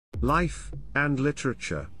Life and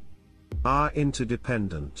literature are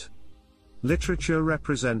interdependent. Literature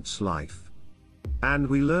represents life. And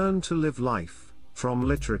we learn to live life from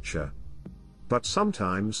literature. But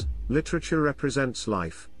sometimes, literature represents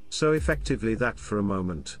life so effectively that for a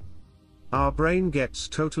moment, our brain gets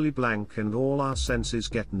totally blank and all our senses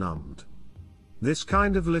get numbed. This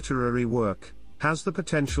kind of literary work has the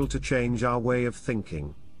potential to change our way of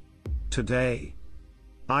thinking. Today,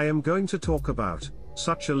 I am going to talk about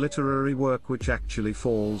such a literary work which actually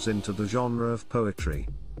falls into the genre of poetry.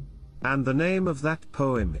 And the name of that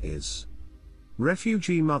poem is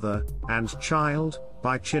Refugee Mother and Child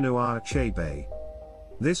by Chinua Achebe.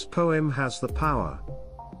 This poem has the power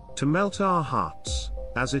to melt our hearts,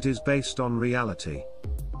 as it is based on reality.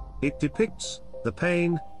 It depicts the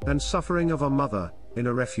pain and suffering of a mother in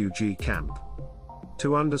a refugee camp.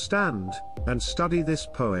 To understand and study this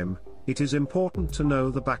poem, it is important to know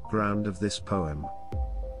the background of this poem.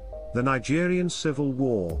 The Nigerian Civil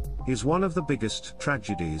War is one of the biggest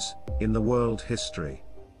tragedies in the world history.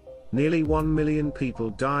 Nearly 1 million people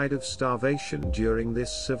died of starvation during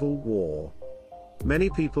this civil war. Many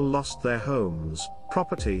people lost their homes,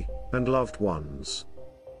 property, and loved ones,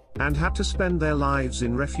 and had to spend their lives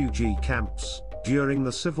in refugee camps during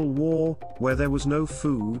the Civil War, where there was no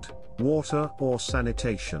food, water, or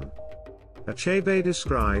sanitation. Achebe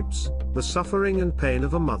describes the suffering and pain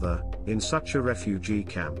of a mother in such a refugee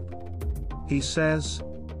camp. He says,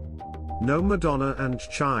 "No Madonna and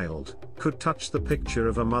child could touch the picture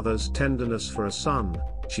of a mother's tenderness for a son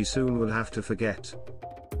she soon will have to forget."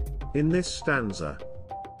 In this stanza,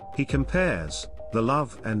 he compares the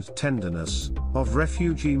love and tenderness of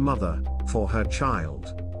refugee mother for her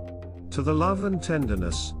child to the love and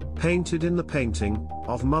tenderness painted in the painting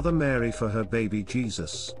of Mother Mary for her baby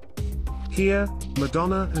Jesus. Here,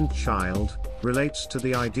 Madonna and child relates to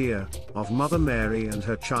the idea of Mother Mary and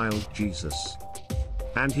her child Jesus.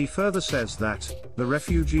 And he further says that the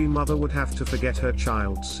refugee mother would have to forget her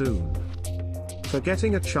child soon.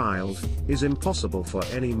 Forgetting a child is impossible for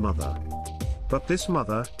any mother. But this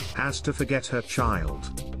mother has to forget her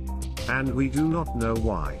child. And we do not know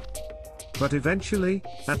why. But eventually,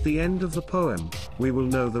 at the end of the poem, we will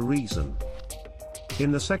know the reason.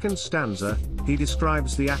 In the second stanza, he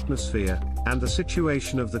describes the atmosphere and the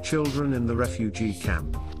situation of the children in the refugee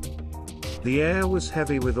camp. The air was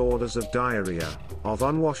heavy with odors of diarrhea, of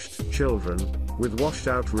unwashed children, with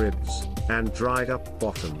washed-out ribs, and dried-up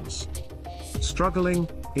bottoms, struggling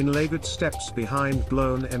in labored steps behind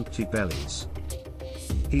blown empty bellies.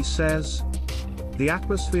 He says, the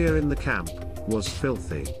atmosphere in the camp was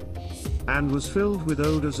filthy, and was filled with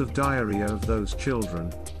odors of diarrhea of those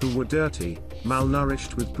children, who were dirty,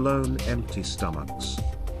 malnourished with blown empty stomachs,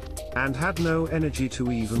 and had no energy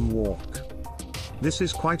to even walk. This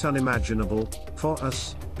is quite unimaginable for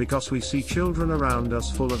us, because we see children around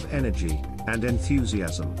us full of energy and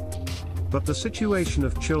enthusiasm. But the situation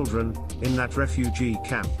of children in that refugee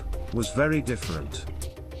camp was very different.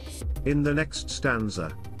 In the next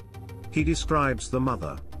stanza, he describes the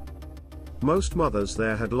mother. Most mothers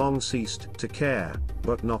there had long ceased to care,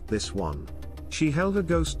 but not this one. She held a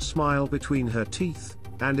ghost smile between her teeth,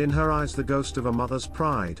 and in her eyes the ghost of a mother's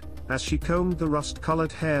pride, as she combed the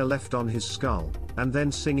rust-colored hair left on his skull, and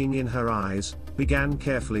then singing in her eyes, began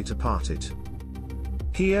carefully to part it.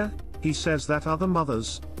 Here, he says that other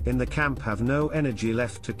mothers in the camp have no energy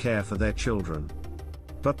left to care for their children.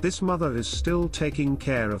 But this mother is still taking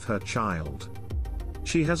care of her child.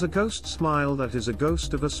 She has a ghost smile that is a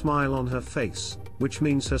ghost of a smile on her face, which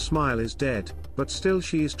means her smile is dead, but still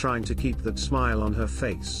she is trying to keep that smile on her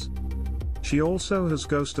face. She also has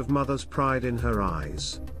ghost of mother's pride in her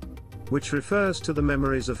eyes, which refers to the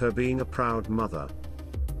memories of her being a proud mother.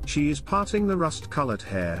 She is parting the rust-colored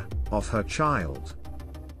hair of her child.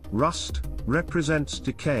 Rust represents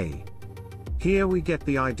decay. Here we get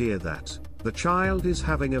the idea that the child is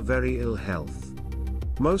having a very ill health,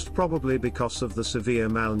 most probably because of the severe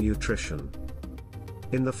malnutrition.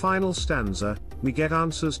 In the final stanza, we get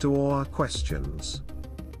answers to all our questions.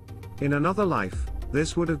 In another life,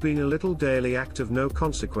 this would have been a little daily act of no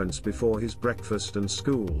consequence before his breakfast and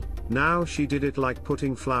school. Now she did it like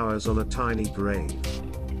putting flowers on a tiny grave.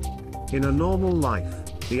 In a normal life,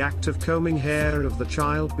 the act of combing hair of the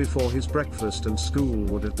child before his breakfast and school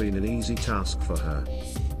would have been an easy task for her.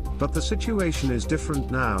 But the situation is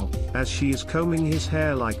different now, as she is combing his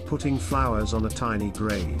hair like putting flowers on a tiny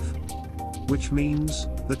grave. Which means,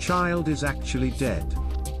 the child is actually dead.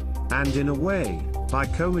 And in a way, by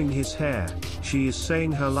combing his hair, she is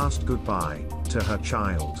saying her last goodbye to her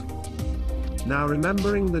child. Now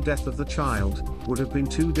remembering the death of the child would have been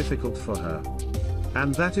too difficult for her.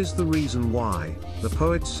 And that is the reason why, the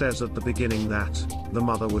poet says at the beginning that, the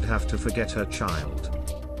mother would have to forget her child.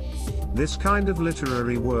 This kind of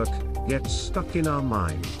literary work gets stuck in our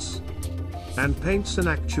minds and paints an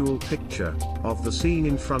actual picture of the scene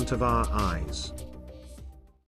in front of our eyes.